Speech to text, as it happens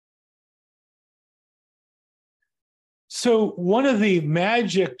So one of the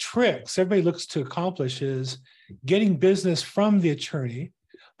magic tricks everybody looks to accomplish is getting business from the attorney.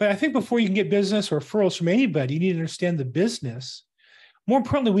 But I think before you can get business or referrals from anybody, you need to understand the business. More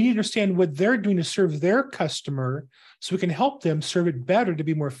importantly, we need to understand what they're doing to serve their customer so we can help them serve it better to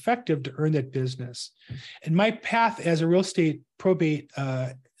be more effective to earn that business. And my path as a real estate probate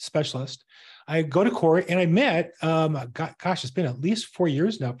specialist, I go to court and I met, gosh, it's been at least 4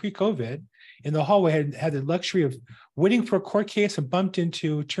 years now, pre-COVID, in the hallway. I had the luxury of waiting for a court case and bumped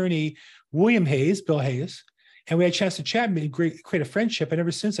into attorney William Hayes, Bill Hayes, and we had a chance to chat and create a friendship. And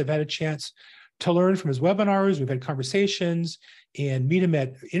ever since, I've had a chance to learn from his webinars. We've had conversations and meet him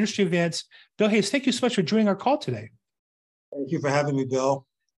at industry events. Bill Hayes, thank you so much for joining our call today. Thank you for having me, Bill.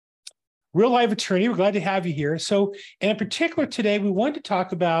 Real live attorney, we're glad to have you here. So, and in particular today, we wanted to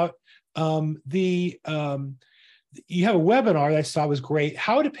talk about you have a webinar that I saw was great,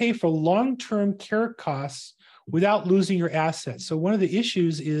 how to pay for long-term care costs without losing your assets. So one of the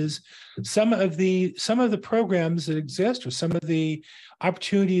issues is some of the programs that exist or some of the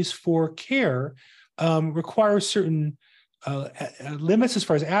opportunities for care require certain limits as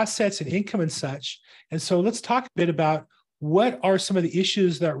far as assets and income and such. And so let's talk a bit about what are some of the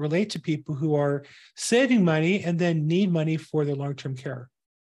issues that relate to people who are saving money and then need money for their long-term care.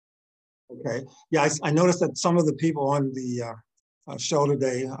 Okay. Yeah, I noticed that some of the people on the show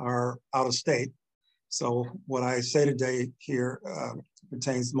today are out of state. So what I say today here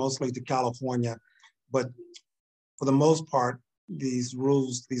pertains mostly to California, but for the most part, these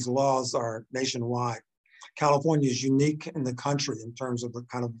rules, these laws are nationwide. California is unique in the country in terms of the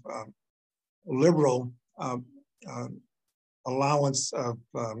kind of liberal allowance of,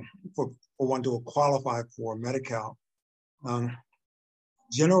 for one to qualify for Medicaid.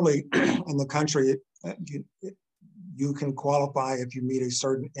 Generally, in the country, you can qualify if you meet a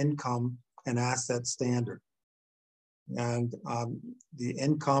certain income and asset standard. And the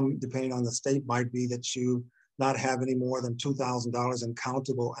income, depending on the state, might be that you not have any more than $2,000 in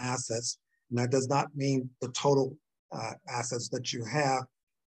countable assets. And that does not mean the total assets that you have,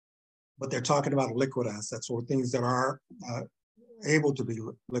 but they're talking about liquid assets or things that are able to be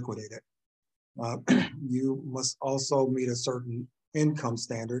liquidated. You must also meet a certain income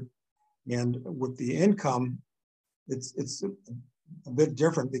standard. And with the income, it's a bit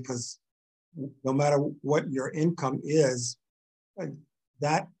different because no matter what your income is,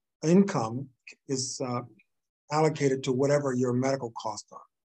 that income is allocated to whatever your medical costs are.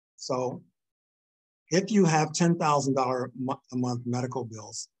 So if you have $10,000 a month medical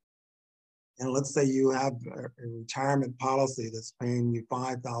bills, and let's say you have a retirement policy that's paying you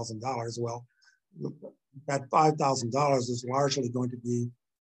 $5,000, well, that $5,000 is largely going to be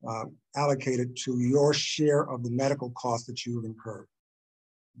allocated to your share of the medical costs that you've incurred.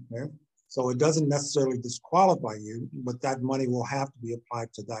 Okay, so it doesn't necessarily disqualify you, but that money will have to be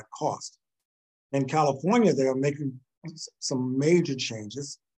applied to that cost. In California, they are making some major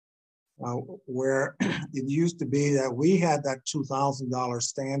changes where it used to be that we had that $2,000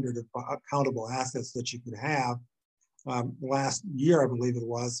 standard of accountable assets that you could have. Last year, I believe it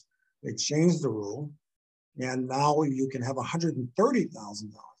was, they changed the rule, and now you can have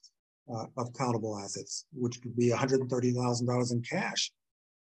 $130,000 of countable assets, which could be $130,000 in cash.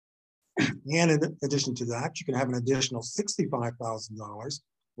 And in addition to that, you can have an additional $65,000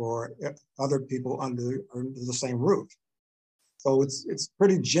 for other people under the same roof. So it's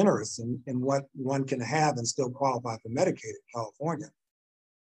pretty generous in what one can have and still qualify for Medicaid in California.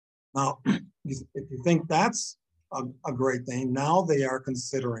 Now, if you think that's a great thing, now they are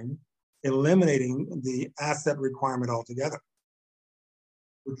considering eliminating the asset requirement altogether,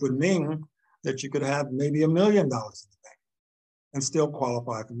 which would mean that you could have maybe $1 million in the bank and still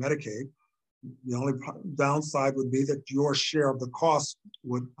qualify for Medicaid. The only downside would be that your share of the cost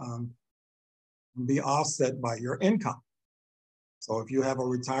would be offset by your income. So if you have a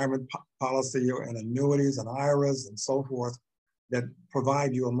retirement policy and annuities and IRAs and so forth that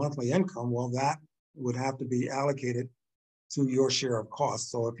provide you a monthly income, well, that would have to be allocated to your share of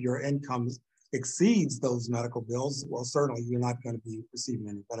costs. So if your income exceeds those medical bills, well, certainly you're not going to be receiving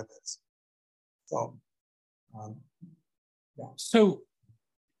any benefits. So, yeah. So,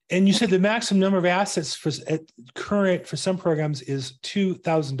 and you said the maximum number of assets for some programs is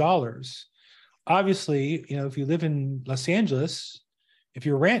 $2,000. Obviously, you know, if you live in Los Angeles, if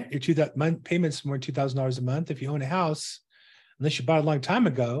you rent, your month payments more than $2,000 a month. If you own a house, unless you bought it a long time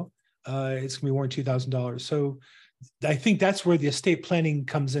ago, it's gonna be more than $2,000. So I think that's where the estate planning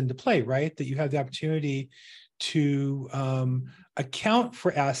comes into play, right? That you have the opportunity to account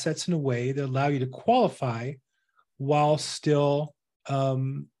for assets in a way that allow you to qualify while still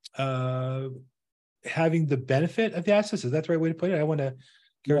having the benefit of the assets. Is that the right way to put it? I want to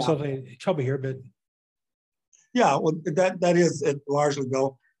get ourselves in trouble here, but yeah, well, that is it largely,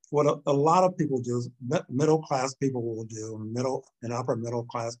 Bill. What a lot of people do is middle class people will do, middle and upper middle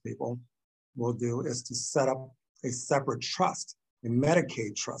class people will do is to set up a separate trust, a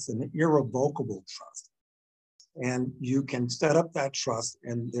Medicaid trust, an irrevocable trust. And you can set up that trust,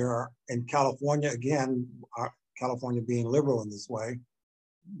 and there are, in California, again, California being liberal in this way,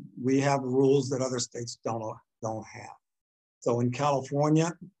 we have rules that other states don't have. So in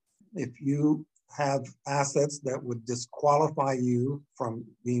California, if you have assets that would disqualify you from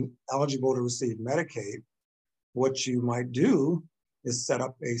being eligible to receive Medicaid, what you might do is set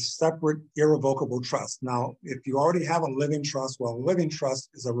up a separate irrevocable trust. Now, if you already have a living trust, well, a living trust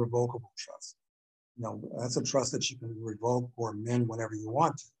is a revocable trust. You know, that's a trust that you can revoke or amend whenever you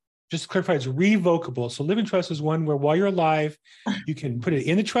want to. just to clarify, it's revocable. So living trust is one where while you're alive, you can put it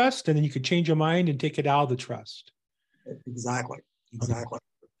in the trust and then you could change your mind and take it out of the trust. Exactly.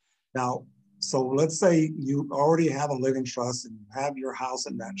 Now, so let's say you already have a living trust and you have your house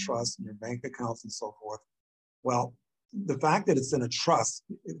in that trust and your bank accounts and so forth. Well, the fact that it's in a trust,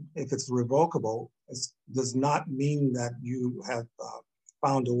 if it's revocable, does not mean that you have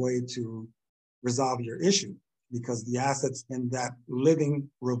found a way to resolve your issue, because the assets in that living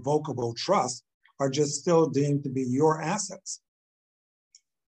revocable trust are just still deemed to be your assets.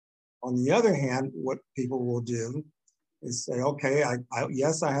 On the other hand, what people will do is say, okay,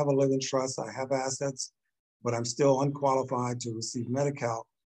 yes, I have a living trust, I have assets, but I'm still unqualified to receive Medi-Cal.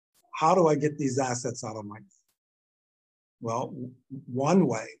 How do I get these assets out of my name? Well, one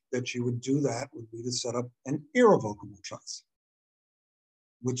way that you would do that would be to set up an irrevocable trust,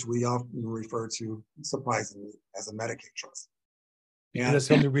 which we often refer to, surprisingly, as a Medicaid trust. And that's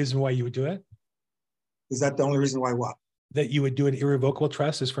the only reason why you would do it? Is that the only reason why what? That you would do an irrevocable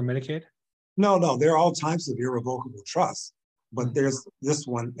trust is for Medicaid? No, there are all types of irrevocable trusts, but there's this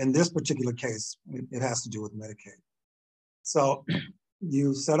one, in this particular case, it has to do with Medicaid. So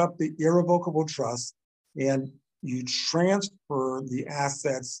you set up the irrevocable trust and you transfer the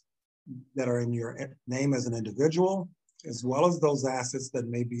assets that are in your name as an individual, as well as those assets that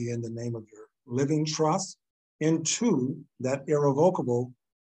may be in the name of your living trust, into that irrevocable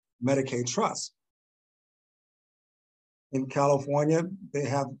Medicaid trust. In California, they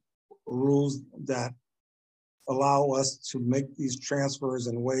have rules that allow us to make these transfers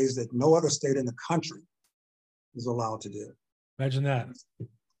in ways that no other state in the country is allowed to do. Imagine that.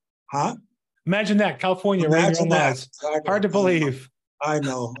 Huh? Imagine that, California, writing your own laws. Exactly. Hard to believe. I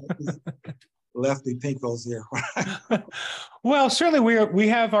know. Lefty pinkos here. Well, certainly we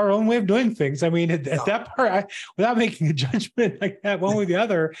have our own way of doing things. I mean, at that part, without making a judgment like that one way or the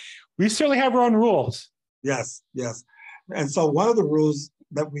other, we certainly have our own rules. Yes. And so one of the rules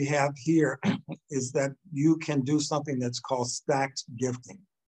that we have here is that you can do something that's called stacked gifting.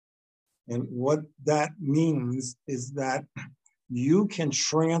 And what that means is that you can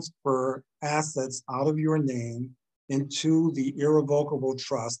transfer assets out of your name into the irrevocable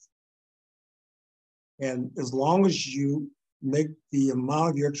trust. And as long as you make the amount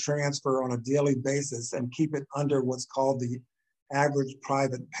of your transfer on a daily basis and keep it under what's called the average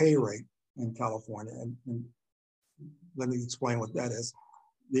private pay rate in California. And let me explain what that is.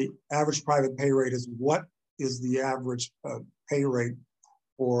 The average private pay rate is what is the average pay rate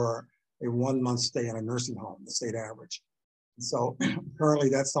for a 1 month stay in a nursing home, the state average. And so currently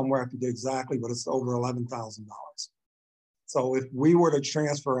that's somewhere, I forget exactly, but it's over $11,000. So if we were to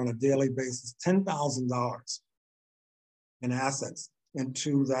transfer on a daily basis $10,000 in assets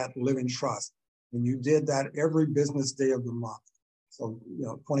into that living trust, and you did that every business day of the month, so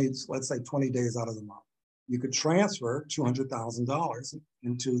let's say 20 days out of the month, you could transfer $200,000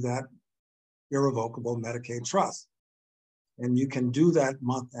 into that irrevocable Medicaid trust. And you can do that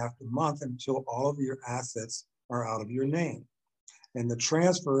month after month until all of your assets are out of your name. And the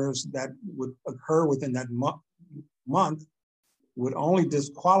transfers that would occur within that month would only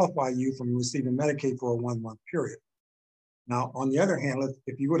disqualify you from receiving Medicaid for a 1 month period. Now, on the other hand,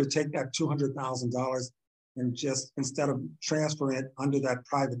 if you were to take that $200,000 and just, instead of transferring it under that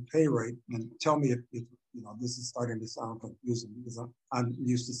private pay rate, and tell me if this is starting to sound confusing, because I'm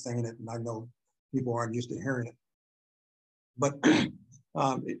used to saying it and I know people aren't used to hearing it. But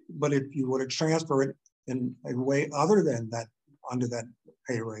if you were to transfer it in a way other than that, under that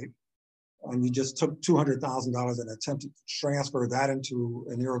pay rate, and you just took $200,000 and attempted to transfer that into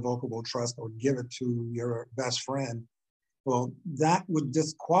an irrevocable trust or give it to your best friend, well, that would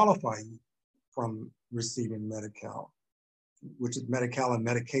disqualify you from receiving Medi-Cal, which is Medi-Cal and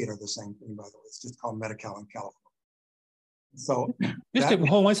Medicaid are the same thing, by the way. It's just called Medi-Cal in California. So just hold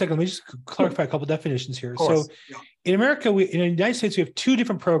on 1 second. Let me just clarify a couple definitions here. So yeah. in America, in the United States, we have two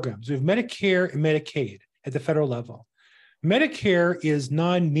different programs. We have Medicare and Medicaid at the federal level. Medicare is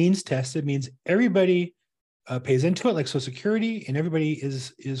non-means tested, means everybody pays into it like Social Security, and everybody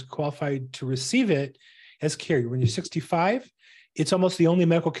is qualified to receive it as care. When you're 65, it's almost the only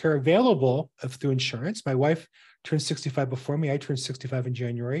medical care available through insurance. My wife turned 65 before me. I turned 65 in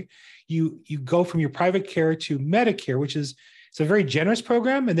January. You go from your private care to Medicare, which is it's a very generous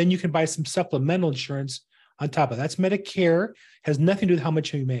program, and then you can buy some supplemental insurance on top of that. That's Medicare, has nothing to do with how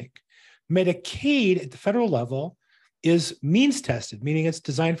much you make. Medicaid at the federal level is means tested, meaning it's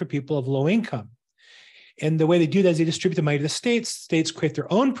designed for people of low income. And the way they do that is they distribute the money to the states. States create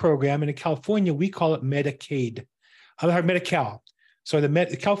their own program. And in California, we call it Medicaid. Medi-Cal. So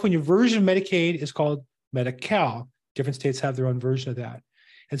the California version of Medicaid is called Medi-Cal. Different states have their own version of that.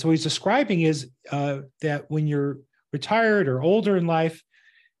 And so what he's describing is that when you're retired or older in life,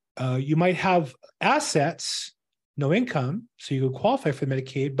 you might have assets, no income, so you could qualify for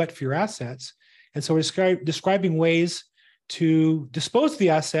Medicaid, but for your assets. And so we're describing ways to dispose of the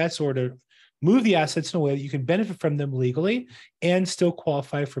assets or to move the assets in a way that you can benefit from them legally and still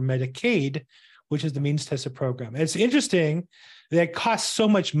qualify for Medicaid, which is the means tested program. And it's interesting that it costs so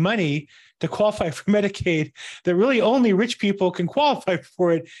much money to qualify for Medicaid that really only rich people can qualify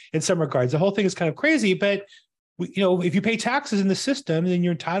for it in some regards. The whole thing is kind of crazy, but if you pay taxes in the system, then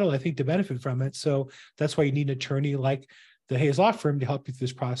you're entitled, I think, to benefit from it. So that's why you need an attorney like the Hayes Law Firm to help you through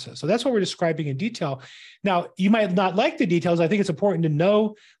this process. So that's what we're describing in detail. Now, you might not like the details. I think it's important to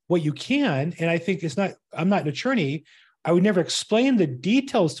know what you can. And I think I'm not an attorney. I would never explain the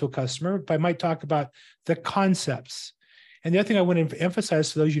details to a customer, but I might talk about the concepts. And the other thing I want to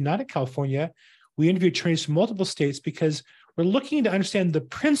emphasize for those of you not in California, we interview attorneys from multiple states because we're looking to understand the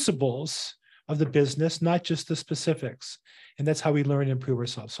principles of the business, not just the specifics. And that's how we learn and improve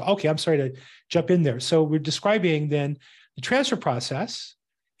ourselves. So, okay, I'm sorry to jump in there. So we're describing then the transfer process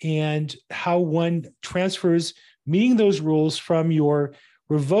and how one transfers meeting those rules from your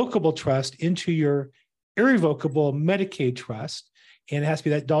revocable trust into your irrevocable Medicaid trust. And it has to be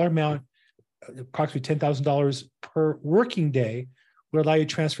that dollar amount, approximately $10,000 per working day, will allow you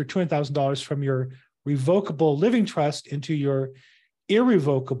to transfer $200,000 from your revocable living trust into your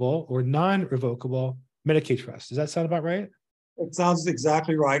irrevocable or non-revocable Medicaid trust. Does that sound about right? It sounds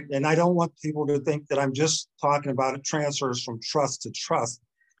exactly right. And I don't want people to think that I'm just talking about transfers from trust to trust.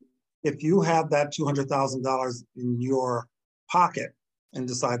 If you have that $200,000 in your pocket and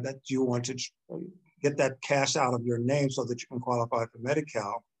decide that you want to get that cash out of your name so that you can qualify for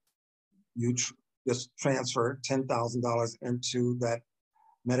Medi-Cal, you just transfer $10,000 into that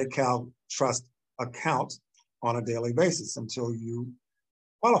Medi-Cal trust account on a daily basis until you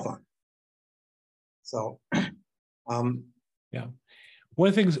qualify. So, yeah. One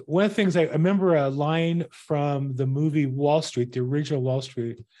of the things I remember a line from the movie Wall Street, the original Wall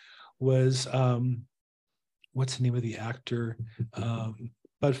Street, was what's the name of the actor?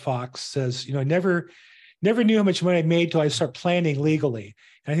 Bud Fox says, I never knew how much money I made till I start planning legally.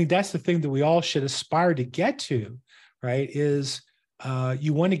 And I think that's the thing that we all should aspire to get to, right? Is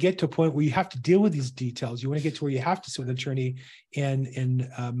you want to get to a point where you have to deal with these details. You want to get to where you have to sit with an attorney and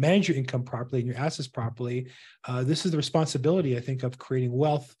manage your income properly and your assets properly. This is the responsibility, I think, of creating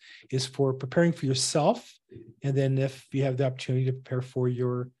wealth, is for preparing for yourself. And then if you have the opportunity to prepare for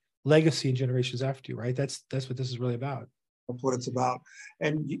your legacy and generations after you, right? That's what this is really about. That's what it's about.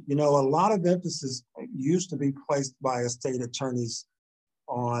 And, a lot of emphasis used to be placed by estate attorneys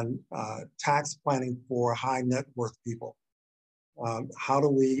on tax planning for high net worth people. How do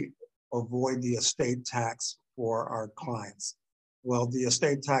we avoid the estate tax for our clients? Well, the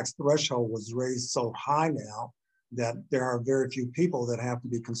estate tax threshold was raised so high now that there are very few people that have to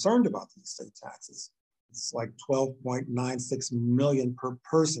be concerned about the estate taxes. It's like 12.96 million per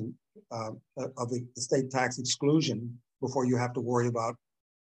person of the estate tax exclusion before you have to worry about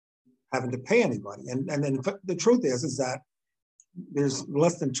having to pay anybody. And then the truth is that there's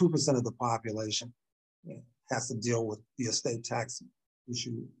less than 2% of the population has to deal with the estate tax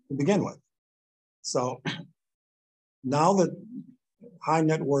issue to begin with. So now that high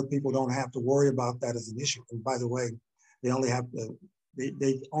net worth people don't have to worry about that as an issue. And by the way, they only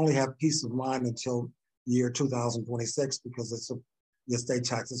have peace of mind until the year 2026 because the estate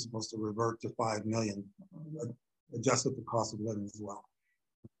tax is supposed to revert to 5 million, adjusted for cost of living as well.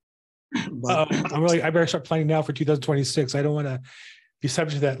 But I better start planning now for 2026. I don't want to be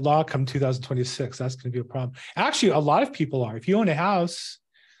subject to that law come 2026. That's going to be a problem. Actually, a lot of people are. If you own a house,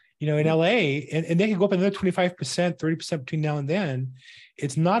 in LA, and they can go up another 25%, 30% between now and then,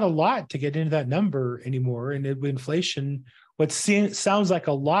 it's not a lot to get into that number anymore. And with inflation, what sounds like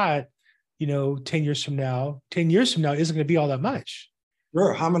a lot, 10 years from now isn't going to be all that much.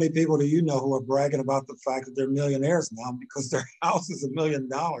 Sure. How many people do you know who are bragging about the fact that they're millionaires now because their house is $1 million,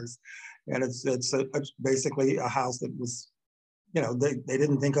 and it's basically a house that was, they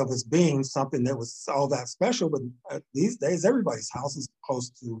didn't think of as being something that was all that special, but these days everybody's house is close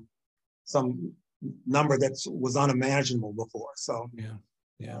to some number that was unimaginable before. So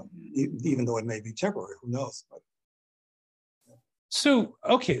even though it may be temporary, who knows? But, So,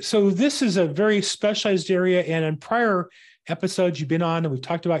 okay, so this is a very specialized area, and in prior episodes you've been on, and we've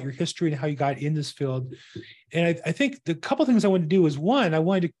talked about your history and how you got in this field. And I think the couple of things I wanted to do is, one, I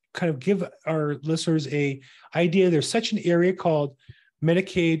wanted to kind of give our listeners a idea. There's such an area called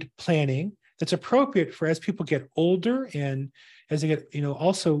Medicaid planning that's appropriate for as people get older and as they get,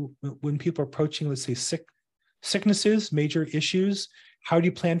 also when people are approaching, let's say, sicknesses, major issues. How do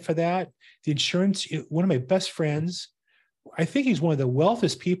you plan for that? The insurance, one of my best friends, I think he's one of the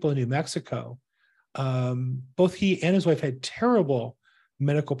wealthiest people in New Mexico. Both he and his wife had terrible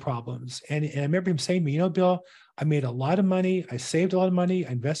medical problems. And I remember him saying to me, Bill, I made a lot of money. I saved a lot of money.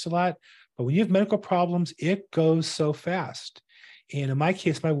 I invested a lot. But when you have medical problems, it goes so fast. And in my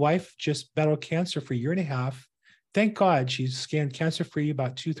case, my wife just battled cancer for a year and a half. Thank God she's scanned cancer-free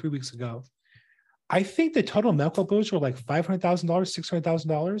about 2-3 weeks ago. I think the total medical bills were like $500,000,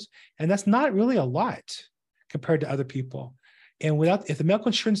 $600,000. And that's not really a lot compared to other people. And if the medical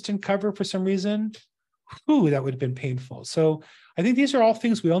insurance didn't cover for some reason, that would have been painful. So I think these are all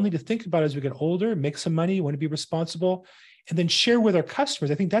things we all need to think about as we get older, make some money, want to be responsible, and then share with our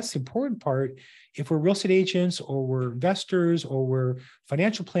customers. I think that's the important part. If we're real estate agents or we're investors or we're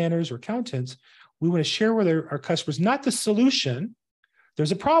financial planners or accountants, we want to share with our customers, not the solution.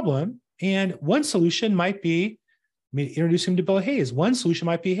 There's a problem. And one solution might be introduce him to Bill Hayes. One solution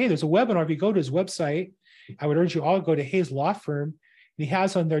might be, hey, there's a webinar. If you go to his website, I would urge you all to go to Hayes Law Firm. And he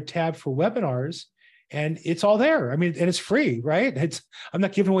has on their tab for webinars, and it's all there. And it's free, right? I'm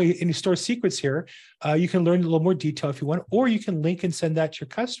not giving away any store secrets here. You can learn a little more detail if you want, or you can link and send that to your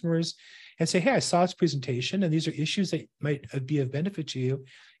customers and say, hey, I saw this presentation, and these are issues that might be of benefit to you,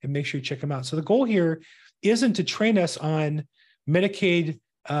 and make sure you check them out. So the goal here isn't to train us on Medicaid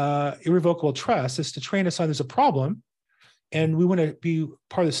irrevocable trust. It's to train us on there's a problem, and we want to be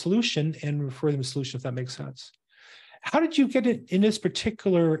part of the solution and refer them to the solution, if that makes sense. How did you get in this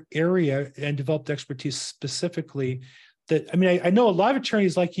particular area and develop the expertise specifically? I know a lot of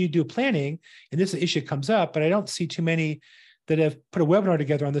attorneys like you do planning, and this issue comes up, but I don't see too many that have put a webinar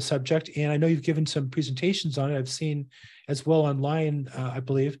together on the subject. And I know you've given some presentations on it. I've seen as well online, I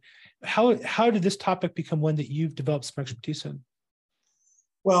believe. How did this topic become one that you've developed some expertise in?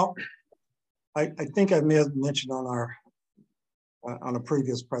 Well, I think I may have mentioned on a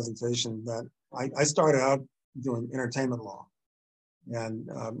previous presentation that I started out doing entertainment law, and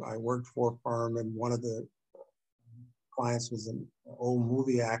I worked for a firm, and one of the clients was an old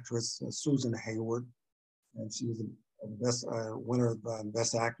movie actress, Susan Hayward, and she was a best winner of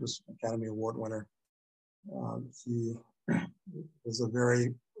Best Actress Academy Award winner. She was a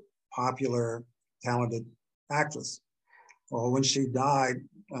very popular, talented actress. Well, when she died,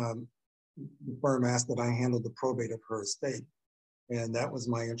 the firm asked that I handle the probate of her estate. And that was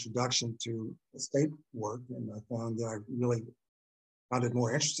my introduction to estate work. And I found that I really found it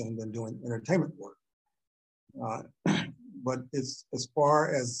more interesting than doing entertainment work. But as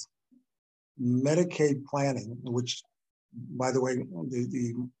far as Medicaid planning, which, by the way,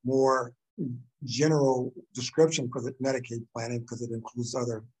 the more general description for the Medicaid planning, because it includes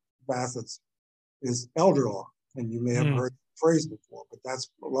other facets, is elder law. And you may have heard the phrase before, but that's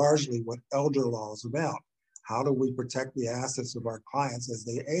largely what elder law is about. How do we protect the assets of our clients as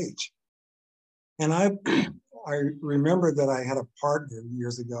they age? And I remember that I had a partner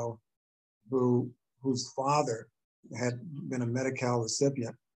years ago whose father had been a Medi-Cal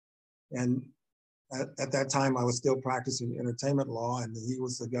recipient. And at that time, I was still practicing entertainment law, and he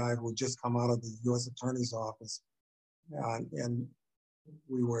was the guy who had just come out of the U.S. Attorney's Office. And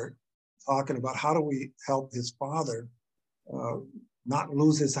we were talking about how do we help his father not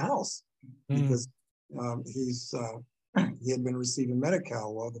lose his house, because he had been receiving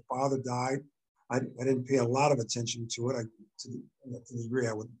Medi-Cal. Well, the father died. I didn't pay a lot of attention to it. To the degree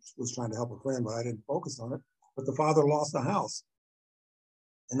I was trying to help a friend, but I didn't focus on it. But the father lost the house,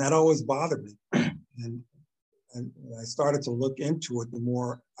 and that always bothered me. And I started to look into it the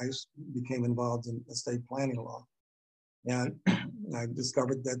more I became involved in estate planning law. And I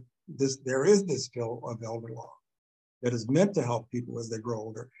discovered that there is this field of elder law that is meant to help people as they grow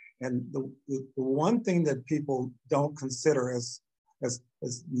older. And the one thing that people don't consider as as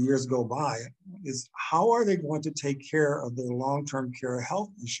years go by, is how are they going to take care of their long-term care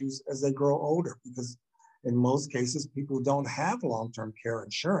health issues as they grow older? Because in most cases, people don't have long-term care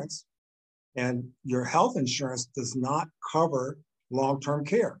insurance, and your health insurance does not cover long-term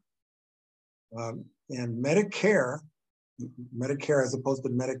care. And Medicare as opposed to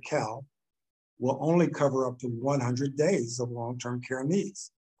Medi-Cal, will only cover up to 100 days of long-term care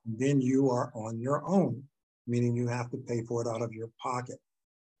needs. And then you are on your own, meaning you have to pay for it out of your pocket.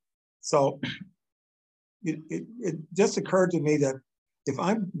 So it just occurred to me that if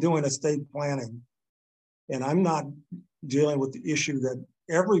I'm doing estate planning and I'm not dealing with the issue that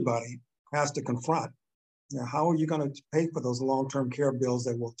everybody has to confront, now, how are you going to pay for those long-term care bills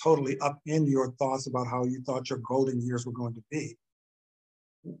that will totally upend your thoughts about how you thought your golden years were going to be?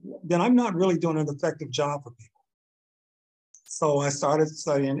 Then I'm not really doing an effective job for people. So I started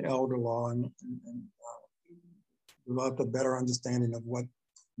studying elder law and developed a better understanding of what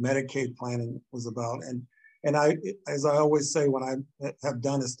Medicaid planning was about. And I, as I always say when I have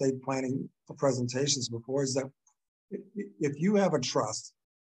done estate planning presentations before, is that if you have a trust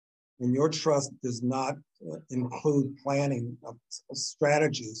and your trust does not include planning of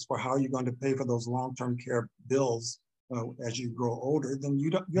strategies for how you're going to pay for those long-term care bills as you grow older, then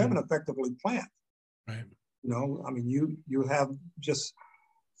you haven't effectively planned. Right. You know, I mean, you have just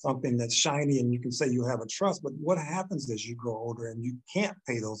something that's shiny and you can say you have a trust, but what happens as you grow older and you can't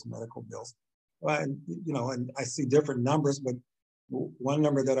pay those medical bills? And, you know, and I see different numbers, but one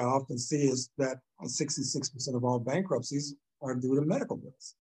number that I often see is that 66% of all bankruptcies are due to medical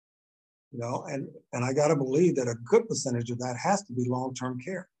bills. You know, and I got to believe that a good percentage of that has to be long-term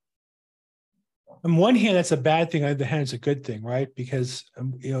care. On one hand, that's a bad thing. On the other hand, it's a good thing, right? Because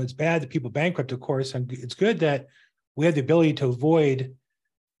you know, it's bad that people bankrupt, of course, and it's good that we have the ability to avoid,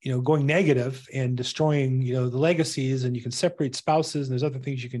 you know, going negative and destroying, you know, the legacies, and you can separate spouses, and there's other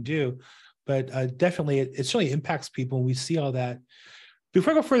things you can do. But definitely, it certainly impacts people, and we see all that.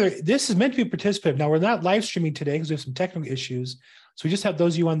 Before I go further, this is meant to be participative. Now, we're not live streaming today because we have some technical issues. So we just have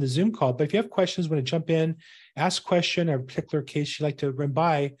those of you on the Zoom call. But if you have questions, want to jump in, ask a question, or a particular case you'd like to run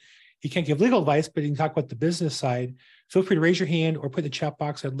by, you can't give legal advice, but you can talk about the business side. Feel free to raise your hand or put in the chat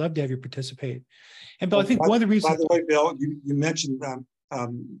box. I'd love to have you participate. And Bill, I think one of the reasons— By the way, Bill, you mentioned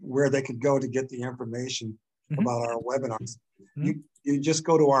where they could go to get the information about our webinars. You just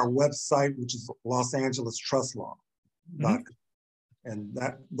go to our website, which is Los Angeles Trust Law. And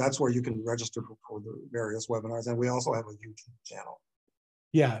that's where you can register for the various webinars. And we also have a YouTube channel.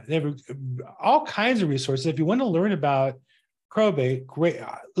 Yeah, they have all kinds of resources. If you want to learn about probate, great.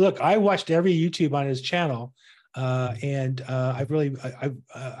 Look, I watched every YouTube on his channel, and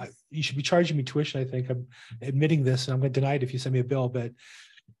you should be charging me tuition. I think I'm admitting this, and I'm going to deny it if you send me a bill. But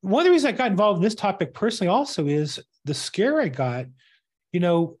one of the reasons I got involved in this topic personally also is the scare I got. You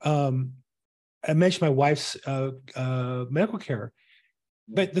know, I mentioned my wife's medical care.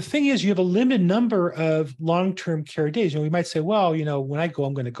 But the thing is, you have a limited number of long-term care days. You know, we might say, well, you know, when I go,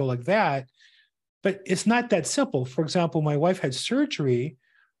 I'm going to go like that. But it's not that simple. For example, my wife had surgery.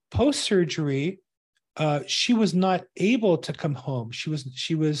 Post-surgery, she was not able to come home. She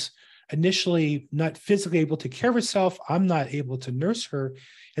was initially not physically able to care of herself. I'm not able to nurse her.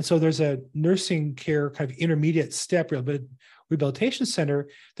 And so there's a nursing care kind of intermediate step, rehabilitation center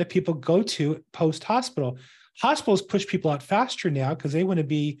that people go to post-hospital. Hospitals push people out faster now because they want to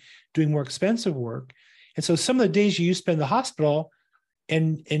be doing more expensive work. And so some of the days you spend in the hospital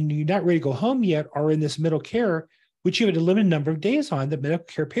and you're not ready to go home yet are in this middle care, which you have a limited number of days on that medical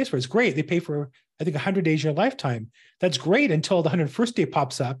care pays for. It's great. They pay for, I think, 100 days in your lifetime. That's great until the 101st day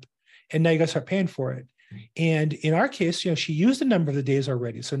pops up and now you got to start paying for it. And in our case, you know, she used a number of the days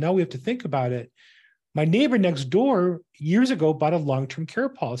already. So now we have to think about it. My neighbor next door years ago bought a long-term care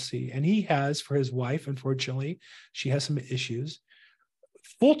policy, and he has, for his wife, unfortunately, she has some issues,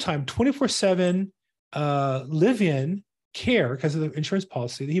 full-time 24/7 live-in care because of the insurance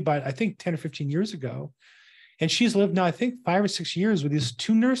policy that he bought, I think, 10 or 15 years ago. And she's lived now, I think, 5 or 6 years with these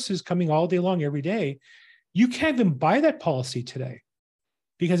 2 nurses coming all day long every day. You can't even buy that policy today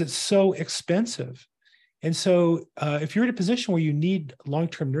because it's so expensive. And so if you're in a position where you need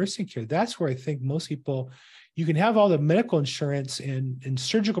long-term nursing care, that's where I think most people, you can have all the medical insurance and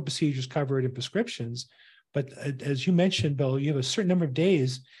surgical procedures covered and prescriptions. But as you mentioned, Bill, you have a certain number of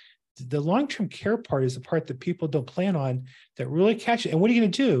days. The long-term care part is the part that people don't plan on that really catch it. And what are you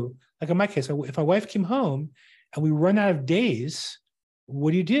going to do? Like in my case, if my wife came home and we run out of days,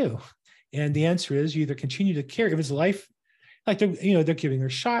 what do? And the answer is you either continue to care if it's life. Like they're giving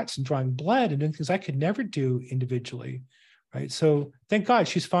her shots and drawing blood and doing things I could never do individually. right? So thank God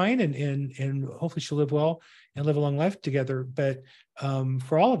she's fine, and hopefully she'll live well and live a long life together. But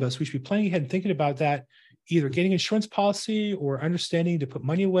for all of us, we should be planning ahead and thinking about that, either getting insurance policy or understanding to put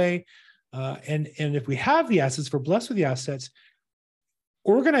money away. And if we have the assets, if we're blessed with the assets,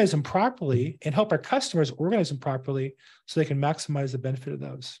 organize them properly and help our customers organize them properly so they can maximize the benefit of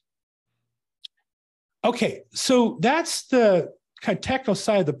those. Okay, so that's the kind of technical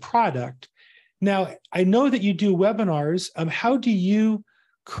side of the product. Now, I know that you do webinars. How do you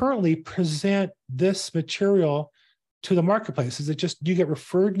currently present this material to the marketplace? Is it just, do you get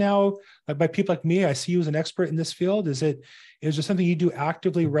referred now by people like me? I see you as an expert in this field. Is there something you do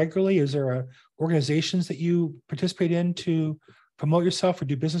actively, regularly? Is there organizations that you participate in to promote yourself or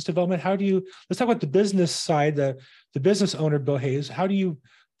do business development? Let's talk about the business side, the business owner, Bill Hayes. How do you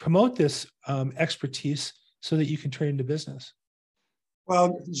promote this expertise so that you can turn into business?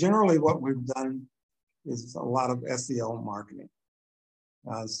 Well, generally what we've done is a lot of SEO marketing.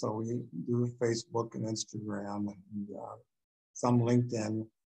 So we do Facebook and Instagram and some LinkedIn.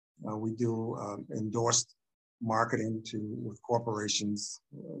 We do endorsed marketing with corporations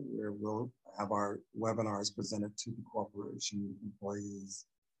where we'll have our webinars presented to the corporation employees.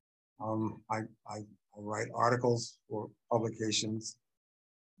 I write articles for publications,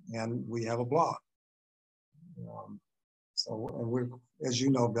 and we have a blog. And we're, as you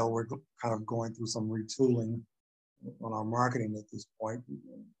know, Bill, we're kind of going through some retooling on our marketing at this point.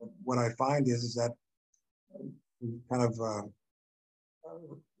 But what I find is that we kind of,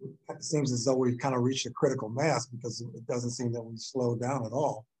 it seems as though we've kind of reached a critical mass, because it doesn't seem that we've slowed down at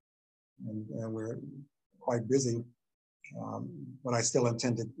all. And we're quite busy, but I still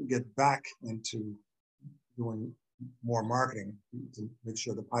intend to get back into doing more marketing to make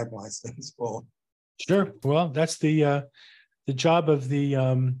sure the pipeline stays full. Sure. Well, that's the job of the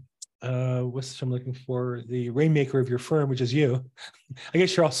what's I'm looking for, the rainmaker of your firm, which is you. I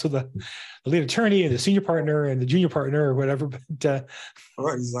guess you're also the lead attorney and the senior partner and the junior partner or whatever. But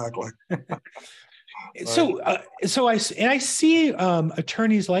right, exactly. So I see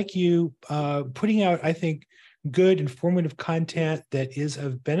attorneys like you putting out, I think, good informative content that is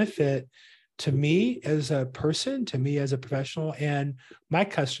of benefit to me as a person, to me as a professional, and my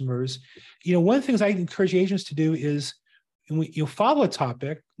customers. One of the things I encourage agents to do is, you follow a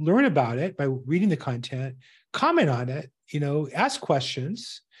topic, learn about it by reading the content, comment on it, ask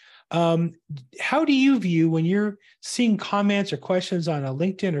questions. How do you view when you're seeing comments or questions on a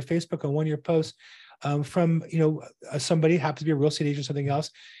LinkedIn or Facebook on one of your posts from somebody, happens to be a real estate agent or something else?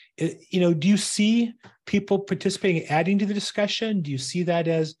 Do you see people participating, adding to the discussion? Do you see that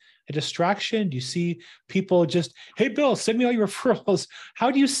as a distraction? Do you see people just, hey, Bill, send me all your referrals?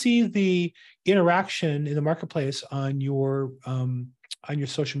 How do you see the interaction in the marketplace on your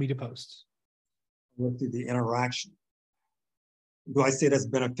social media posts? What through the interaction? Do I see it as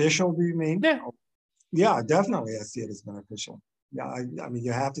beneficial, do you mean? Yeah. Yeah, definitely I see it as beneficial. Yeah, I mean,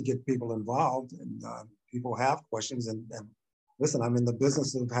 you have to get people involved, and people have questions, and listen, I'm in the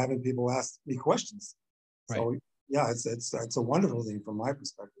business of having people ask me questions. Right. So yeah, it's a wonderful thing from my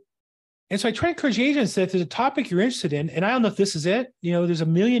perspective. And so I try to encourage agents that if there's a topic you're interested in, and I don't know if this is it, there's a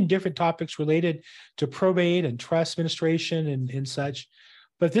million different topics related to probate and trust administration and such.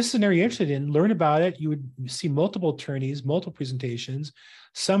 But if this is an area you're interested in, learn about it. You would see multiple attorneys, multiple presentations.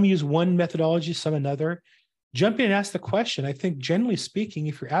 Some use one methodology, some another. Jump in and ask the question. I think generally speaking,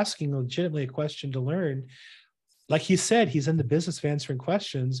 if you're asking legitimately a question to learn, like he said, he's in the business of answering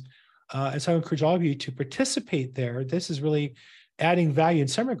questions. And so I encourage all of you to participate there. This is really adding value in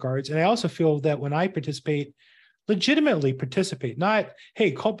some regards. And I also feel that when I legitimately participate, not, hey,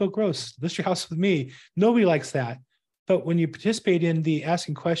 call Bill Gross, list your house with me. Nobody likes that. But when you participate in the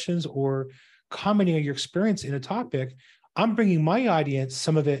asking questions or commenting on your experience in a topic, I'm bringing my audience,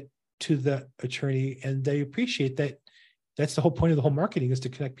 some of it, to the attorney, and they appreciate that. That's the whole point of the whole marketing, is to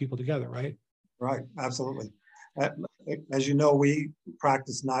connect people together, right? Right, absolutely. As you know, we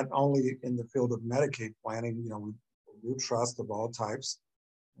practice not only in the field of Medicaid planning, we do trust of all types.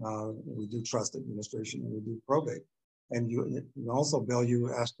 We do trust administration, and we do probate. And you also, Bill,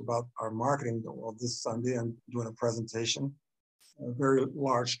 you asked about our marketing. Well, this Sunday, I'm doing a presentation, a very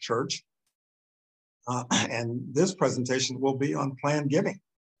large church. And this presentation will be on planned giving.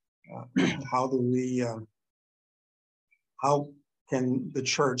 How can the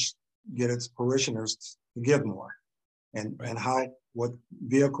church get its parishioners to give more? And what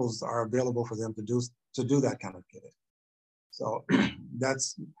vehicles are available for them to do that kind of giving. So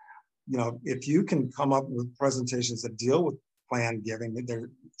that's, if you can come up with presentations that deal with planned giving, their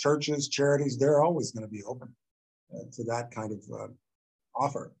churches, charities, they're always going to be open to that kind of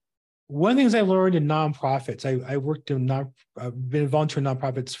offer. one of the things I learned in nonprofits, I worked in I've been a volunteer in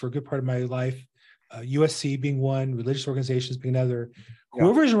nonprofits for a good part of my life, USC being one, religious organizations being another. Yeah.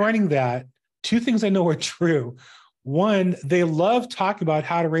 Whoever's running that, two things I know are true. One, they love talking about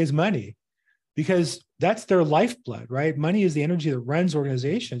how to raise money because that's their lifeblood, right? Money is the energy that runs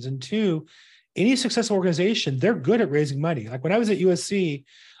organizations. And two, any successful organization, they're good at raising money. Like when I was at USC,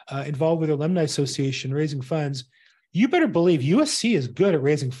 involved with the Alumni Association, raising funds, you better believe USC is good at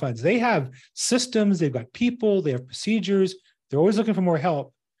raising funds. They have systems, they've got people, they have procedures. They're always looking for more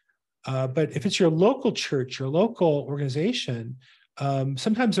help. But if it's your local church, your local organization,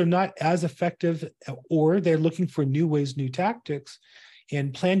 sometimes they're not as effective, or they're looking for new ways, new tactics.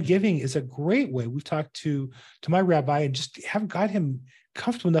 And planned giving is a great way. We've talked to my rabbi and just haven't got him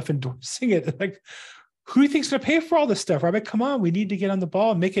comfortable enough endorsing it. Like, who do you think's going to pay for all this stuff, Rabbi? Come on, we need to get on the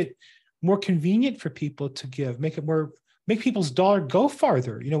ball and make it more convenient for people to give, make people's dollar go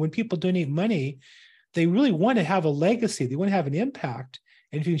farther. You know, when people donate money, they really want to have a legacy. They want to have an impact.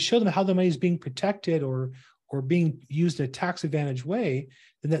 And if you can show them how the money is being protected or being used in a tax advantage way,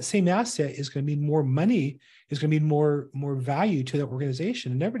 then that same asset is going to mean more money, is going to mean more value to that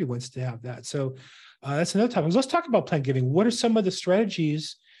organization. And everybody wants to have that. So that's another topic. Let's talk about planned giving. What are some of the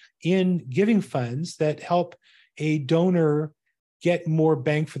strategies in giving funds that help a donor get more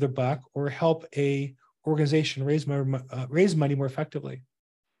bang for the buck or help a organization raise money more effectively?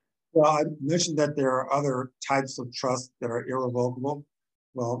 Well, I mentioned that there are other types of trusts that are irrevocable.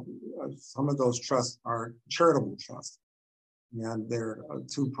 Well, some of those trusts are charitable trusts, and there are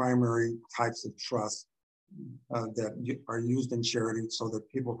two primary types of trusts that are used in charity so that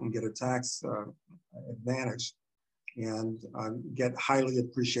people can get a tax advantage and get highly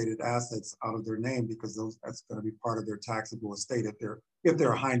appreciated assets out of their name, because that's going to be part of their taxable estate if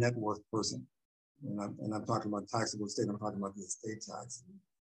they're a high net worth person. And I'm talking about taxable estate. I'm talking about the estate tax.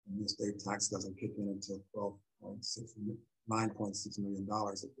 And the estate tax doesn't kick in until $9.6 million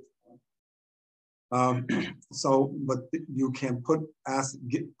at this point. But you can put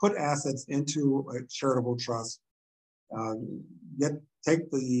assets into a charitable trust,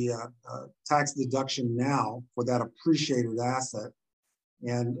 take the tax deduction now for that appreciated asset,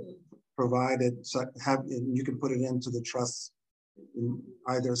 and provide it. And you can put it into the trust in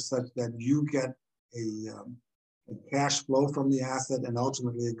either such that you get a cash flow from the asset, and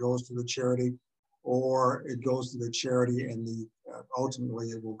ultimately it goes to the charity, or it goes to the charity and ultimately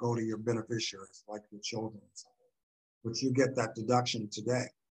it will go to your beneficiaries, like your children, but you get that deduction today.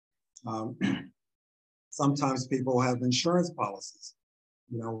 Sometimes people have insurance policies.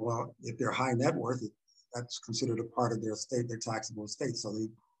 You know, well, if they're high net worth, that's considered a part of their estate, their taxable estate. So they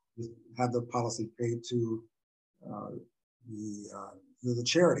have the policy paid to the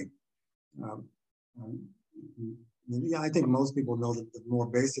charity. Yeah, I think most people know that the more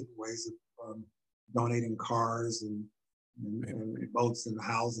basic ways of donating cars and boats and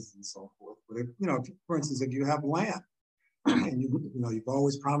houses and so forth. But if, you know, for instance, if you have land and you've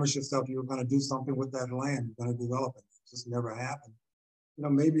always promised yourself you were going to do something with that land, you're going to develop it, it just never happened. You know,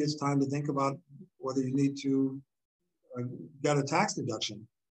 maybe it's time to think about whether you need to get a tax deduction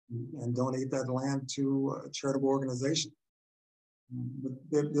and donate that land to a charitable organization. But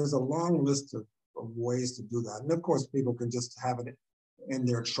there's a long list of ways to do that. And of course, people can just have it in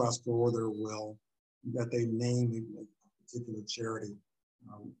their trust or their will that they name a particular charity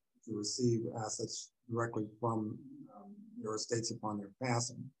to receive assets directly from their estates upon their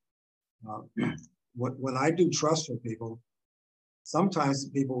passing. When I do trust for people, sometimes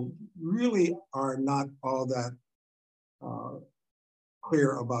people really are not all that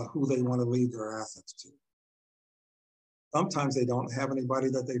clear about who they want to leave their assets to. Sometimes they don't have anybody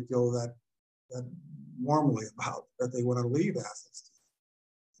that they feel that warmly about, that they want to leave assets to.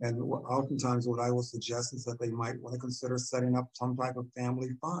 And oftentimes what I will suggest is that they might want to consider setting up some type of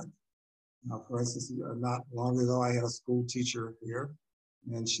family fund. For instance, not long ago, I had a school teacher here,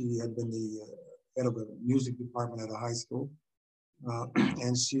 and she had been the head of a music department at a high school.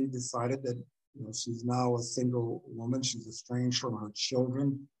 And she decided that, you know, she's now a single woman. She's estranged from her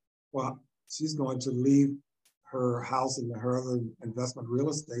children. Well, she's going to leave her house and her other investment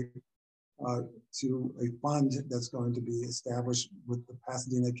real estate to a fund that's going to be established with the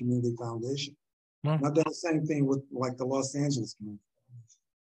Pasadena Community Foundation. Wow. And I've done the same thing with like the Los Angeles Community Foundation.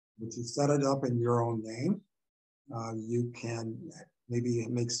 But you set it up in your own name. You can maybe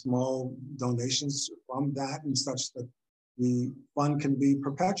make small donations from that and such that the fund can be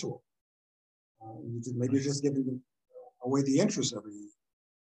perpetual. Maybe you're just giving away the interest every year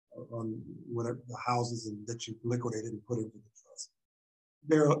on whatever the houses that you've liquidated and put into the trust.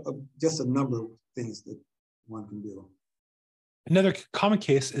 There are just a number of things that one can do. Another common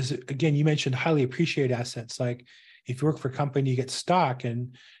case is, again, you mentioned highly appreciated assets. Like if you work for a company, you get stock,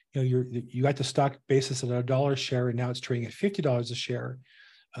 and you got the stock basis at $1 a share, and now it's trading at $50 a share.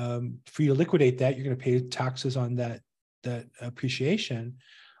 For you to liquidate that, you're going to pay taxes on that appreciation.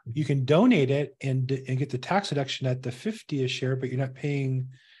 You can donate it and get the tax deduction at the 50 a share, but you're not paying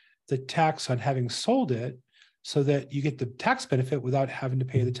the tax on having sold it, so that you get the tax benefit without having to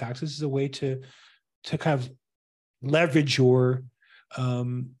pay the taxes. This is a way to kind of leverage your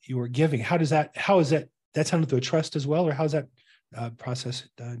giving. How is that that's handled through a trust as well, or how's that process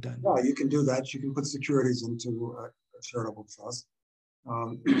done? Yeah, you can do that. You can put securities into a charitable trust,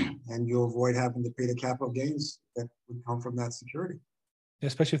 and you'll avoid having to pay the capital gains that would come from that security.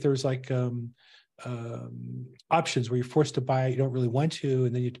 Especially if there's like options where you're forced to buy, you don't really want to,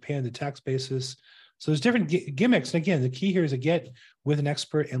 and then you have to pay on the tax basis. So there's different gimmicks. And again, the key here is to get with an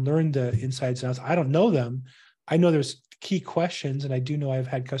expert and learn the insides and outs. I don't know them. I know there's key questions, and I do know I've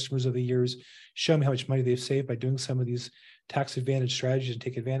had customers over the years show me how much money they've saved by doing some of these tax advantage strategies and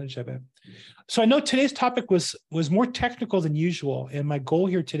take advantage of it. So I know today's topic was more technical than usual, and my goal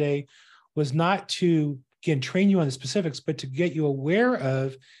here today was not to, again, train you on the specifics, but to get you aware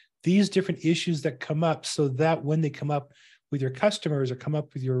of these different issues that come up, so that when they come up with your customers or come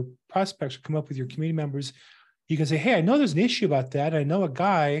up with your prospects or come up with your community members, you can say, hey, I know there's an issue about that. I know a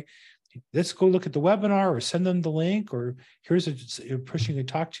guy. Let's go look at the webinar, or send them the link, or here's a person you can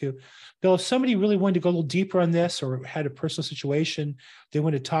talk to. Bill, if somebody really wanted to go a little deeper on this, or had a personal situation they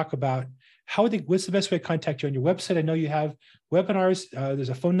want to talk about, what's the best way to contact you? On your website, I know you have webinars. There's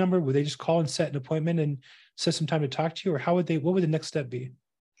a phone number where they just call and set an appointment and set some time to talk to you, or what would the next step be?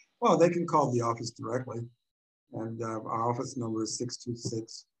 Well, they can call the office directly, and our office number is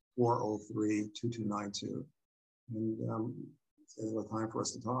 626-403-2292. And there's a time for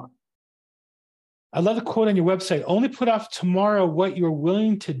us to talk. I love the quote on your website: only put off tomorrow what you're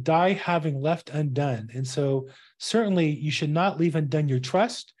willing to die having left undone. And so certainly you should not leave undone your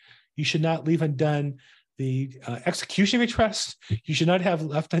trust. You should not leave undone the execution of your trust. You should not have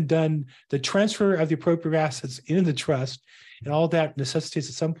left undone the transfer of the appropriate assets in the trust. And all that necessitates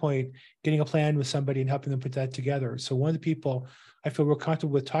at some point getting a plan with somebody and helping them put that together. So one of the people I feel real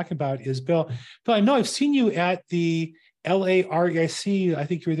comfortable with talking about is Bill. Bill, I know I've seen you at the LAREIC. I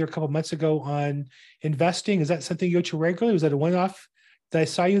think you were there a couple of months ago on investing. Is that something you go to regularly? Was that a one-off that I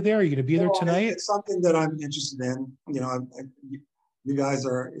saw you there? Are you going to be there tonight? It's something that I'm interested in. You guys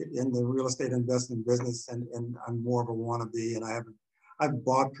are in the real estate investing business, and I'm more of a wannabe. And I've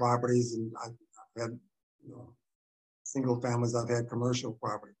bought properties, and I've had single families. I've had commercial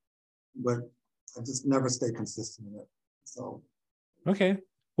property, but I just never stay consistent in it. So okay.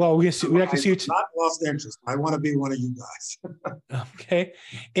 Well, we like to see you. Not lost interest. I want to be one of you guys. Okay.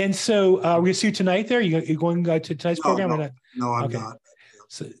 And so we're going to see you tonight there. You going to tonight's program or not? No, I'm not.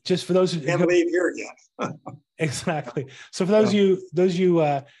 So just for those who can't leave here yet. Exactly. So for those of you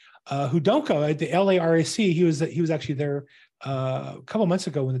who don't go at the LARAC, he was actually there a couple of months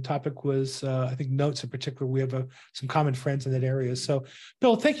ago when the topic was, I think, notes in particular. We have some common friends in that area. So,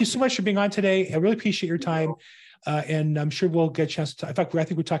 Bill, thank you so much for being on today. I really appreciate your time. And I'm sure we'll get a chance to talk. In fact, I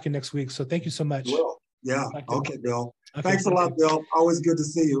think we're talking next week. So thank you so much. Yeah. Okay, Bill. Okay, thanks a lot, Bill. Always good to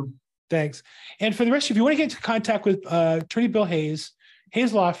see you. Thanks. And for the rest of you, if you want to get into contact with Attorney Bill Hayes,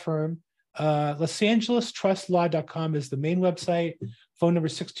 Hayes Law Firm, LosAngelesTrustLaw.com is the main website. Phone number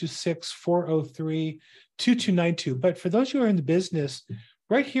 626-403-2292. But for those who are in the business,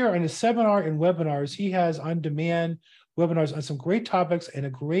 right here on his seminar and webinars, he has on-demand webinars on some great topics and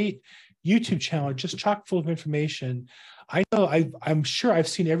a great YouTube channel just chock full of information. I know I'm sure I've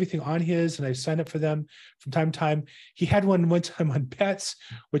seen everything on his, and I've signed up for them from time to time. He had one time on pets,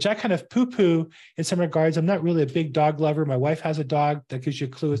 which I kind of poo-poo in some regards. I'm not really a big dog lover. My wife has a dog. That gives you a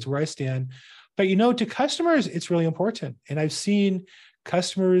clue as to where I stand. But to customers, it's really important. And I've seen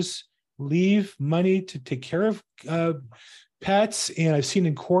customers leave money to take care of pets, and I've seen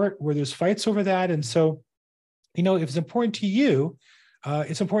in court where there's fights over that. And so, if it's important to you,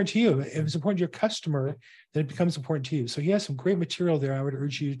 it's important to you. If it's important to your customer, then it becomes important to you. So he has some great material there I would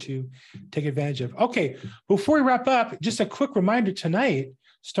urge you to take advantage of. Okay, before we wrap up, just a quick reminder tonight,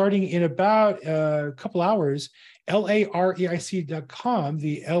 starting in about a couple hours, LAREIC.com,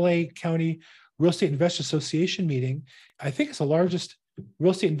 the LA County Real Estate Investors Association meeting. I think it's the largest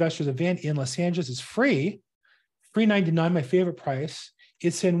real estate investors event in Los Angeles. It's free, $3.99, my favorite price.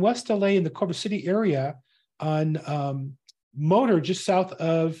 It's in West LA in the Culver City area on Motor, just south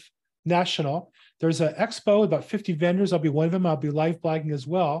of National. There's an expo, about 50 vendors. I'll be one of them. I'll be live blogging as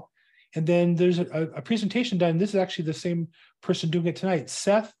well. And then there's a presentation done. This is actually the same person doing it tonight,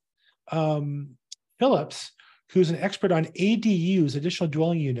 Seth Phillips, who's an expert on ADUs, additional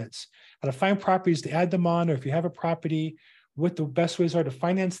dwelling units, how to find properties to add them on, or if you have a property, what the best ways are to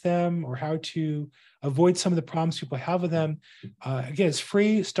finance them, or how to avoid some of the problems people have with them. Again, it's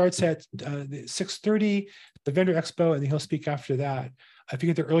free, starts at 6:30, the vendor expo, and then he'll speak after that. If you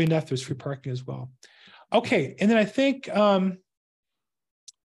get there early enough, there's free parking as well. Okay, and then I think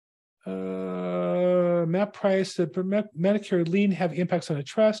map price, the Medicare lien have impacts on a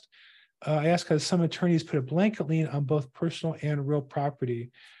trust. I asked because some attorneys put a blanket lien on both personal and real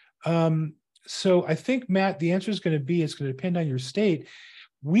property. So I think, Matt, the answer is going to be, it's going to depend on your state.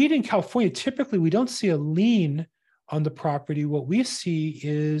 We in California, typically, we don't see a lien on the property. What we see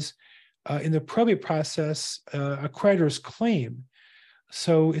is in the probate process, a creditor's claim.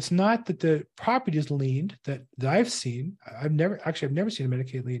 So it's not that the property is liened that I've seen. I've never seen a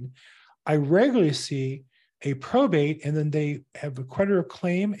Medicaid lien. I regularly see a probate, and then they have a creditor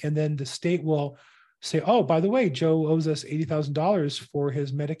claim, and then the state will say, oh, by the way, Joe owes us $80,000 for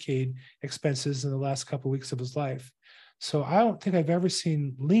his Medicaid expenses in the last couple of weeks of his life. So I don't think I've ever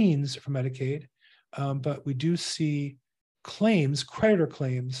seen liens for Medicaid, but we do see claims, creditor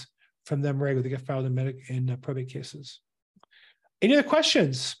claims from them regularly. They get filed in probate cases. Any other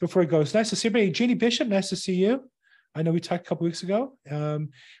questions before we go? It's nice to see everybody. Jeannie Bishop, nice to see you. I know we talked a couple weeks ago.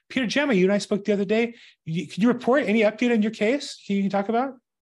 Peter Gemma, you and I spoke the other day. Can you report any update on your case? You can talk about?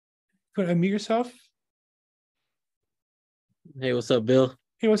 You want to unmute yourself? Hey, what's up, Bill?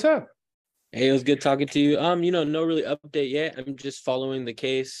 Hey, what's up? Hey, it was good talking to you. No really update yet. I'm just following the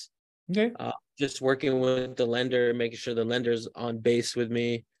case. Okay. Just working with the lender, making sure the lender's on base with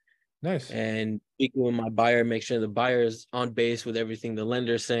me. Nice. And speaking with my buyer, make sure the buyer's on base with everything the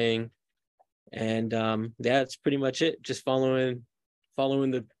lender's saying. And that's pretty much it. Just following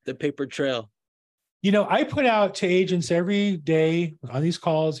the paper trail. You know, I put out to agents every day on these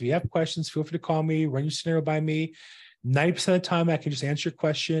calls. If you have questions, feel free to call me, run your scenario by me. 90% of the time, I can just answer your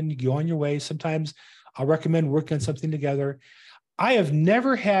question, you go on your way. Sometimes I'll recommend working on something together. I have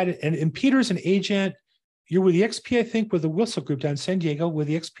never had, and Peter's an agent. You're with the XP, I think, with the Wilson Group down in San Diego, with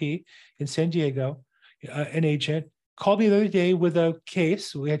the XP in San Diego, an agent. Called me the other day with a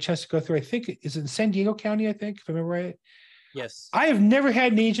case. We had a chance to go through, I think, is it in San Diego County, I think, if I remember right? Yes. I have never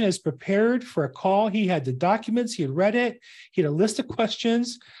had an agent as prepared for a call. He had the documents, he had read it, he had a list of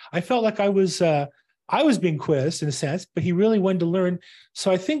questions. I felt like I was being quizzed in a sense, but he really wanted to learn.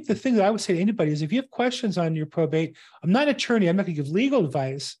 So I think the thing that I would say to anybody is if you have questions on your probate, I'm not an attorney, I'm not going to give legal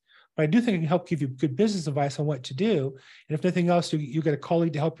advice, but I do think I can help give you good business advice on what to do. And if nothing else, you get a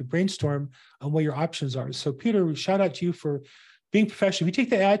colleague to help you brainstorm on what your options are. So Peter, shout out to you for being professional. If you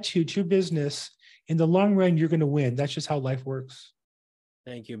take the attitude to your business, in the long run, you're going to win. That's just how life works.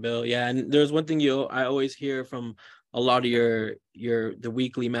 Thank you, Bill. Yeah, and there's one thing I always hear from a lot of the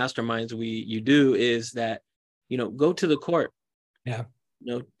weekly masterminds you do is that, go to the court. Yeah.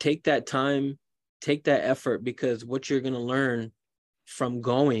 Take that time, take that effort, because what you're going to learn from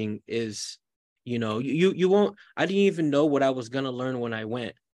going is, you won't, I didn't even know what I was going to learn when I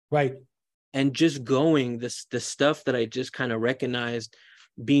went. Right. And just going, the stuff that I just kind of recognized,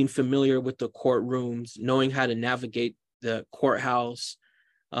 being familiar with the courtrooms, knowing how to navigate the courthouse.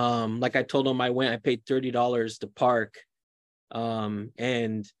 Like I told them I paid $30 to park. And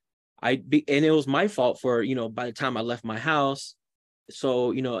it was my fault for, by the time I left my house.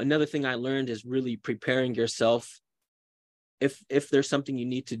 So, another thing I learned is really preparing yourself. If there's something you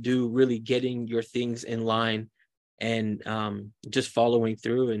need to do, really getting your things in line and just following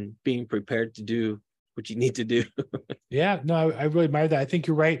through and being prepared to do what you need to do. Yeah, no, I really admire that. I think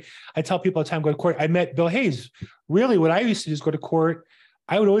you're right. I tell people all the time, go to court. I met Bill Hayes. Really, what I used to do is go to court.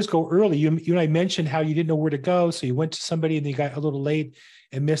 I would always go early. You and I mentioned how you didn't know where to go. So you went to somebody and you got a little late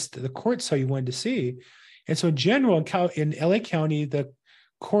and missed the court so you wanted to see. And so in general, in LA County, the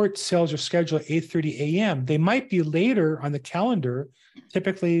court sales are scheduled at 8:30 a.m. They might be later on the calendar.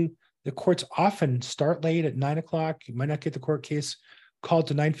 Typically, the courts often start late at 9 o'clock. You might not get the court case called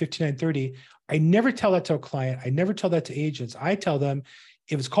to 9:50, 9:30. I never tell that to a client. I never tell that to agents. I tell them,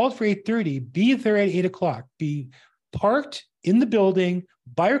 if it's called for 8:30, be there at 8 o'clock. Be parked in the building,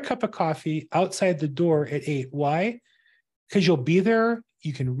 buy your cup of coffee outside the door at 8. Why? Because you'll be there.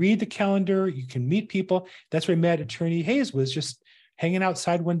 You can read the calendar. You can meet people. That's where I met Attorney Hayes, was just hanging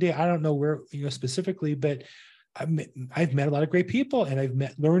outside one day. I don't know where, specifically, but I've met a lot of great people, and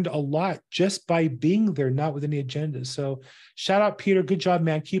I've learned a lot just by being there, not with any agendas. So shout out, Peter. Good job,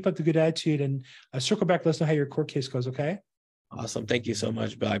 man. Keep up the good attitude, and circle back. Let us know how your court case goes. Okay. Awesome. Thank you so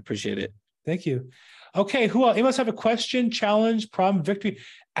much, Bill. I appreciate it. Thank you. Okay. Who else? Anyone else have a question, challenge, problem, victory?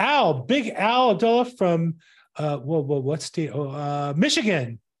 Big Al Abdullah from, what state?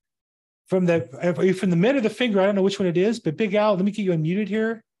 Michigan. From the mid or the finger, I don't know which one it is, but Big Al, let me get you unmuted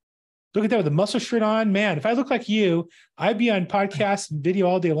here. Look at that with the muscle shirt on, man. If I look like you, I'd be on podcasts and video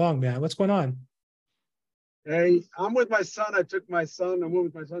all day long, man. What's going on? Hey, I'm with my son. I took my son. I went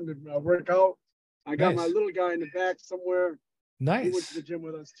with my son to work out. I got my little guy in the back somewhere. Nice. He went to the gym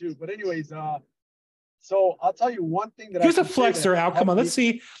with us too. But anyways, so I'll tell you one thing that here's a flexor, Al. Come on, let's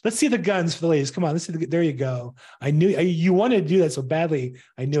see the guns for the ladies. Come on, let's see. There you go. I knew you wanted to do that so badly.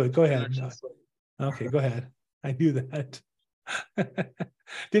 I knew it. Go ahead. Okay, go ahead. I knew that.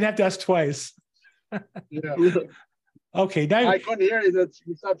 Didn't have to ask twice. Yeah. Okay. Now I couldn't hear you. That's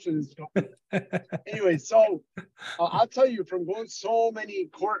reception. Anyway, so I'll tell you from going so many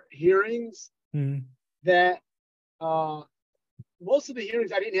court hearings that most of the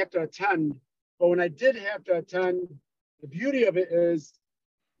hearings I didn't have to attend, but when I did have to attend, the beauty of it is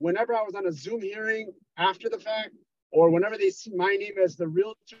whenever I was on a Zoom hearing after the fact, or whenever they see my name as the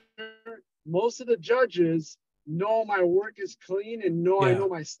realtor, most of the judges know my work is clean and know I know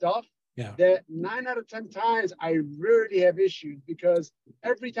my stuff. Yeah. That 9 out of 10 times I rarely have issues, because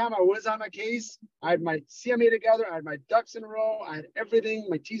every time I was on a case, I had my CMA together, I had my ducks in a row, I had everything,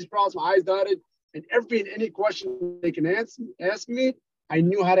 my T's crossed, my I's dotted, and any question they can ask me, I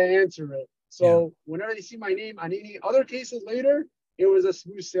knew how to answer it. So whenever they see my name on any other cases later, it was a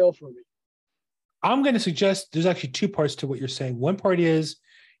smooth sail for me. I'm going to suggest there's actually two parts to what you're saying. One part is,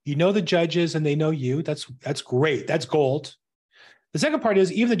 you know the judges and they know you. That's great. That's gold. The second part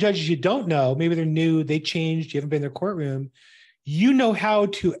is, even the judges you don't know, maybe they're new, they changed, you haven't been in their courtroom, you know how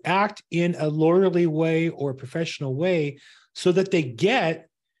to act in a lawyerly way or a professional way so that they get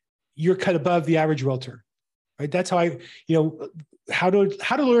you're cut above the average realtor, right? That's how how do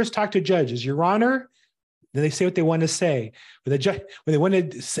lawyers talk to judges? Your Honor. Then they say what they want to say. When they want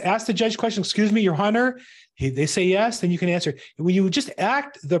to ask the judge question, excuse me, Your Honor, they say yes, then you can answer. And when you just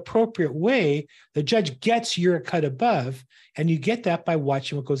act the appropriate way, the judge gets you're cut above, and you get that by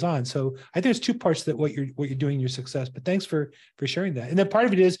watching what goes on. So I think there's two parts to what you're doing in your success. But thanks for sharing that. And then part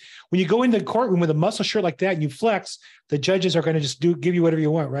of it is, when you go into the courtroom with a muscle shirt like that and you flex, the judges are going to just give you whatever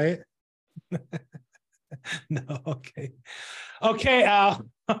you want, right? No, okay. Okay, Al.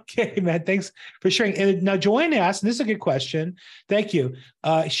 Okay, man. Thanks for sharing. And now Joanne asked, and this is a good question. Thank you.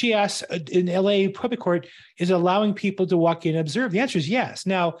 She asked, in LA probate court, is it allowing people to walk in and observe? The answer is yes.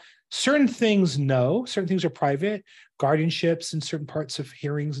 Now, certain things, no. Certain things are private, guardianships and certain parts of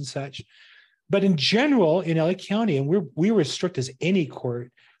hearings and such. But in general, in LA County, and we were as strict as any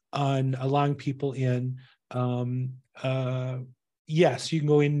court on allowing people in. Yes, you can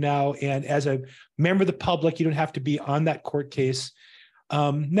go in now, and as a member of the public, you don't have to be on that court case.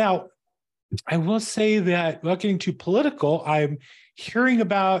 Now, I will say that, without getting too political, I'm hearing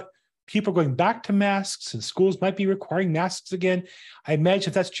about people going back to masks, and schools might be requiring masks again. I imagine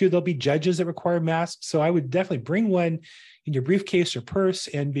if that's true, there'll be judges that require masks. So I would definitely bring one in your briefcase or purse,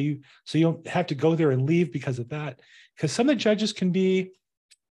 and so you don't have to go there and leave because of that. Because some of the judges can be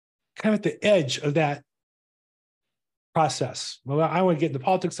kind of at the edge of that process. Well, I don't want to get into the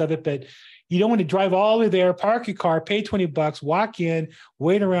politics of it, but you don't want to drive all the way there, park your car, pay $20, walk in,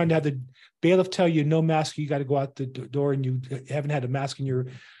 wait around to have the bailiff tell you no mask, you got to go out the door, and you haven't had a mask in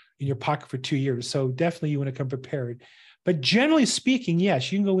your pocket for 2 years. So definitely you want to come prepared. But generally speaking,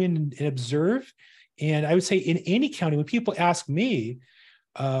 yes, you can go in and observe. And I would say in any county, when people ask me,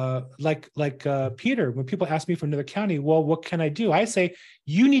 like Peter, when people ask me from another county, well, what can I do? I say,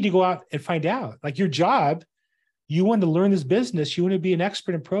 you need to go out and find out. Like, your job, you want to learn this business, you want to be an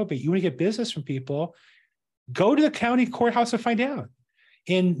expert in probate, you want to get business from people, go to the county courthouse and find out.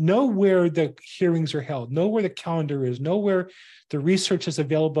 And know where the hearings are held, know where the calendar is, know where the research is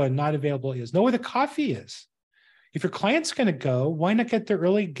available and not available is, know where the coffee is. If your client's going to go, why not get there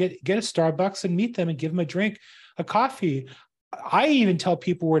early, get a Starbucks and meet them and give them a drink, a coffee. I even tell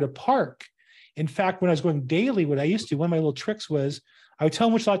people where to park. In fact, when I was going daily, what I used to, one of my little tricks was, I would tell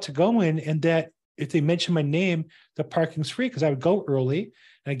them which lot to go in, and that if they mention my name, the parking's free, because I would go early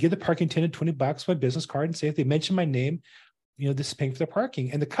and I'd give the parking attendant $20, my business card, and say, if they mention my name, this is paying for the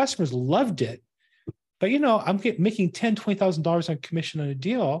parking. And the customers loved it. But, I'm making $10,000, $20,000 on commission on a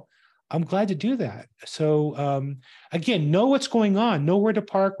deal. I'm glad to do that. So again, know what's going on, know where to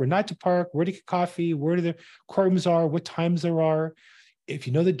park, where not to park, where to get coffee, where the courtrooms are, what times there are. If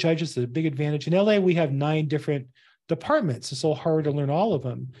you know the judges, it's a big advantage. In LA, we have 9 different departments. It's so hard to learn all of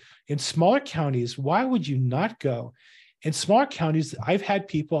them. In smaller counties, why would you not go? In smaller counties, I've had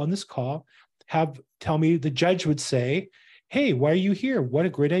people on this call tell me, the judge would say, hey, why are you here? What a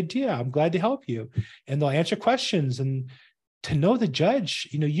great idea. I'm glad to help you. And they'll answer questions. And to know the judge,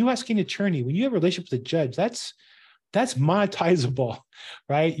 you asking an attorney, when you have a relationship with the judge, that's that's monetizable,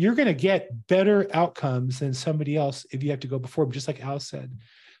 right? You're going to get better outcomes than somebody else if you have to go before, just like Al said.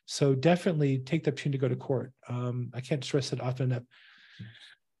 So definitely take the opportunity to go to court. I can't stress it often enough.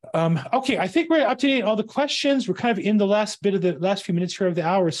 Okay, I think we're up to date on all the questions. We're kind of in the last few minutes here of the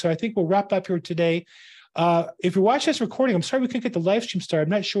hour. So I think we'll wrap up here today. If you're watching this recording, I'm sorry we couldn't get the live stream started. I'm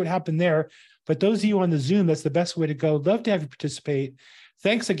not sure what happened there, but those of you on the Zoom, that's the best way to go. Love to have you participate.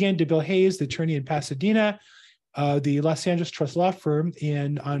 Thanks again to Bill Hayes, the attorney in Pasadena, the Los Angeles Trust Law Firm,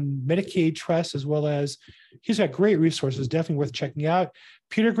 and on Medicaid Trust, as well as he's got great resources, definitely worth checking out.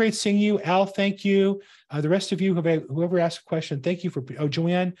 Peter, great seeing you. Al, thank you. The rest of you, whoever asked a question, thank you for,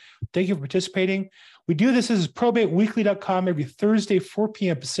 Joanne, thank you for participating. We do this as probateweekly.com every Thursday, 4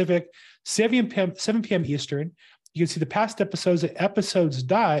 p.m. Pacific, 7 p.m. Eastern. You can see the past episodes at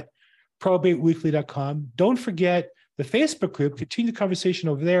episodes.probateweekly.com. Don't forget the Facebook group. Continue the conversation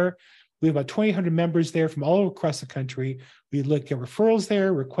over there. We have about 2,800 members there from all across the country. We look at referrals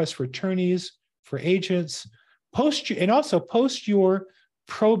there, requests for attorneys, for agents. Post your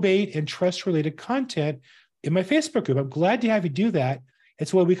probate and trust related content in my Facebook group. I'm glad to have you do that.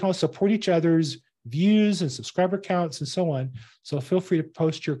 It's where we can all support each other's views and subscriber counts and so on. So feel free to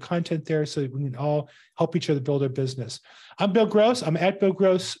post your content there so that we can all help each other build our business. I'm Bill Gross. I'm at Bill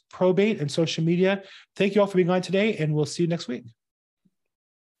Gross Probate and social media. Thank you all for being on today, and we'll see you next week.